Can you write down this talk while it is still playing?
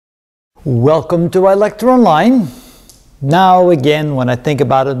Welcome to ilectureonline. Now again, when I think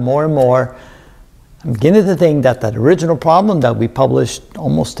about it more and more, I'm beginning to think that that original problem that we published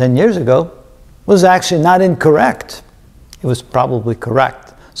almost 10 years ago was actually not incorrect. It was probably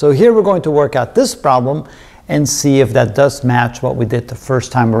correct. So here we're going to work out this problem and see if that does match what we did the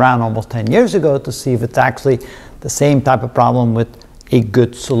first time around almost 10 years ago, to see if it's actually the same type of problem with a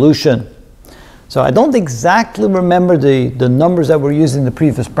good solution. So I don't exactly remember the numbers that were used in the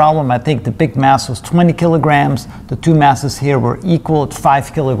previous problem. I think the big mass was 20 kilograms. The two masses here were equal at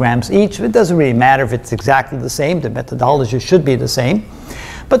 5 kilograms each. It doesn't really matter if it's exactly the same. The methodology should be the same.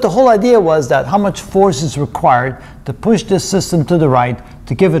 But the whole idea was that how much force is required to push this system to the right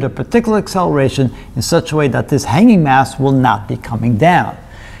to give it a particular acceleration in such a way that this hanging mass will not be coming down.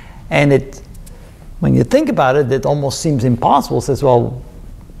 And when you think about it, it almost seems impossible. It says, well,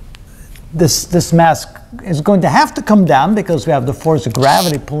 this mass is going to have to come down because we have the force of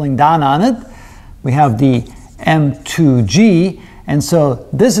gravity pulling down on it. We have the m2g, and so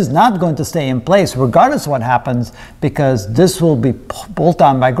this is not going to stay in place regardless of what happens, because this will be pulled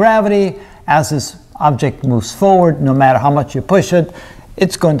down by gravity. As this object moves forward, no matter how much you push it,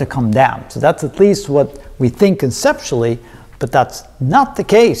 it's going to come down. So that's at least what we think conceptually, but that's not the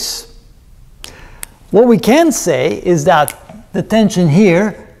case. What we can say is that the tension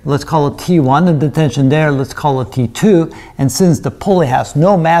here, let's call it T1, and the tension there, let's call it T2. And since the pulley has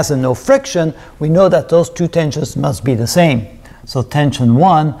no mass and no friction, we know that those two tensions must be the same. So tension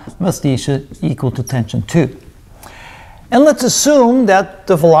 1 must be equal to tension 2. And let's assume that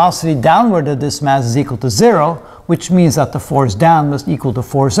the velocity downward of this mass is equal to 0, which means that the force down must equal to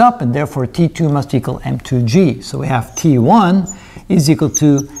force up, and therefore T2 must equal m2g. So we have T1 is equal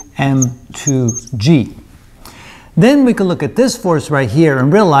to m2g. Then we can look at this force right here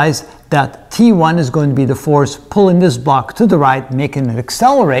and realize that T1 is going to be the force pulling this block to the right, making it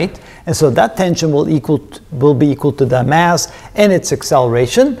accelerate. And so that tension will be equal to the mass and its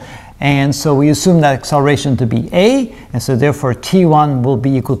acceleration. And so we assume that acceleration to be a, and so therefore T1 will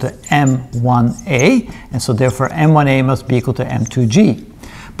be equal to m1a, and so therefore m1a must be equal to m2g.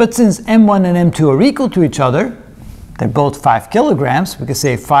 But since m1 and m2 are equal to each other, they're both 5 kilograms. We could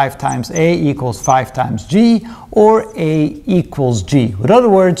say 5 times A equals 5 times G, or A equals G. In other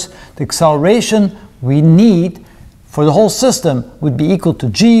words, the acceleration we need for the whole system would be equal to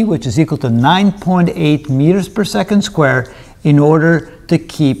G, which is equal to 9.8 meters per second square, in order to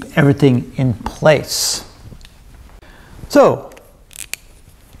keep everything in place. So,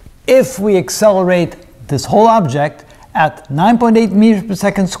 if we accelerate this whole object at 9.8 meters per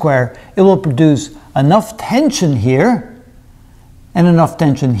second square, it will produce enough tension here and enough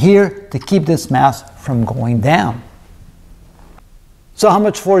tension here to keep this mass from going down. So how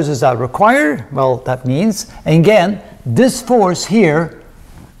much force is that required? Well, that means, again, this force here,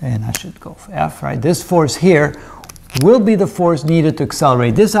 and I should go for F, right? This force here will be the force needed to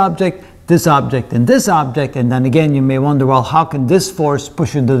accelerate this object, and this object. And then again, you may wonder, well, how can this force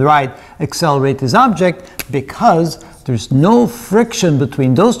pushing to the right accelerate this object? Because there's no friction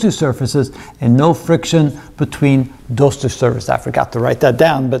between those two surfaces and no friction between those two surfaces. I forgot to write that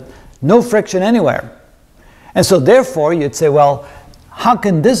down, but no friction anywhere. And so therefore, you'd say, well, how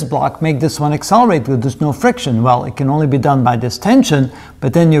can this block make this one accelerate with there's no friction? Well, it can only be done by this tension,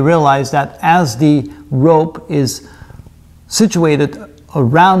 but then you realize that as the rope is situated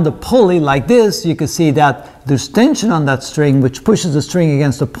around the pulley like this, you can see that there's tension on that string which pushes the string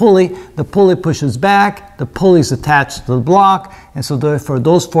against the pulley pushes back, the pulley is attached to the block, and so therefore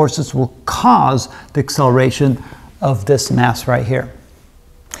those forces will cause the acceleration of this mass right here.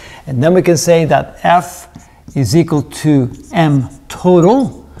 And then we can say that F is equal to m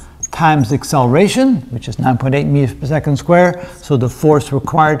total times the acceleration, which is 9.8 meters per second square, so the force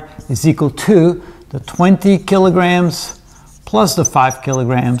required is equal to the 20 kilograms plus the 5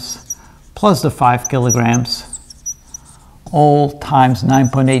 kilograms, plus the 5 kilograms, all times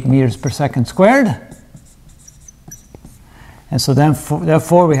 9.8 meters per second squared. And so then,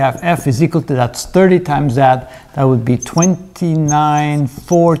 therefore, we have F is equal to, that's 30 times that, that would be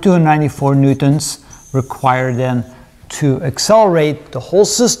 294 newtons required then to accelerate the whole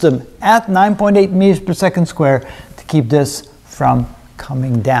system at 9.8 meters per second square to keep this from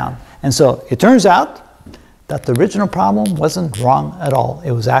coming down. And so it turns out that the original problem wasn't wrong at all.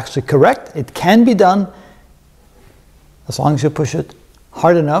 It was actually correct. It can be done as long as you push it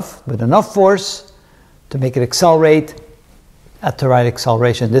hard enough with enough force to make it accelerate at the right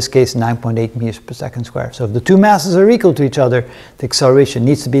acceleration, in this case 9.8 meters per second square. So if the two masses are equal to each other, the acceleration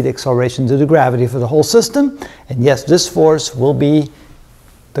needs to be the acceleration due to gravity for the whole system. And yes, this force will be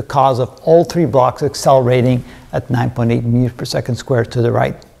the cause of all three blocks accelerating at 9.8 meters per second squared to the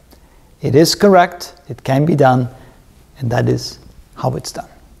right. It is correct, it can be done, and that is how it's done.